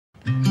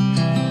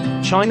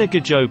China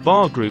Guizhou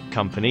Bar Group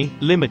Company,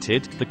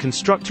 Limited, the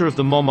constructor of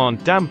the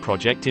Mohmand Dam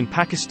project in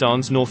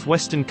Pakistan's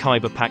northwestern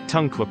Khyber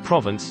Pakhtunkhwa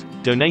province,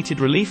 donated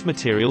relief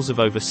materials of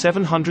over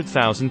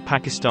 700,000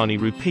 Pakistani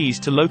rupees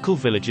to local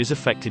villages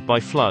affected by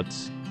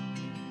floods.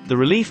 The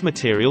relief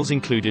materials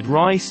included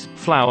rice,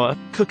 flour,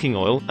 cooking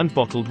oil, and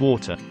bottled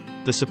water.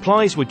 The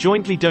supplies were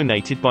jointly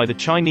donated by the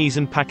Chinese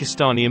and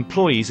Pakistani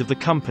employees of the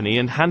company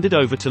and handed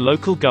over to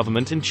local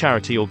government and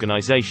charity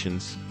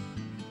organizations.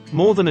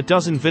 More than a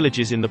dozen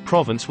villages in the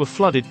province were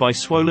flooded by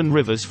swollen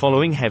rivers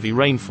following heavy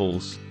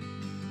rainfalls.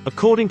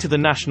 According to the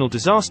National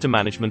Disaster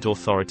Management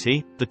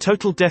Authority, the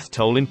total death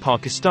toll in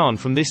Pakistan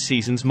from this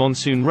season's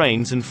monsoon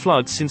rains and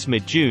floods since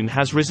mid-June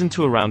has risen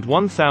to around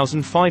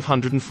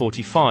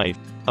 1,545,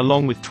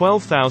 along with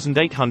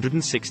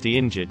 12,860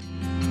 injured.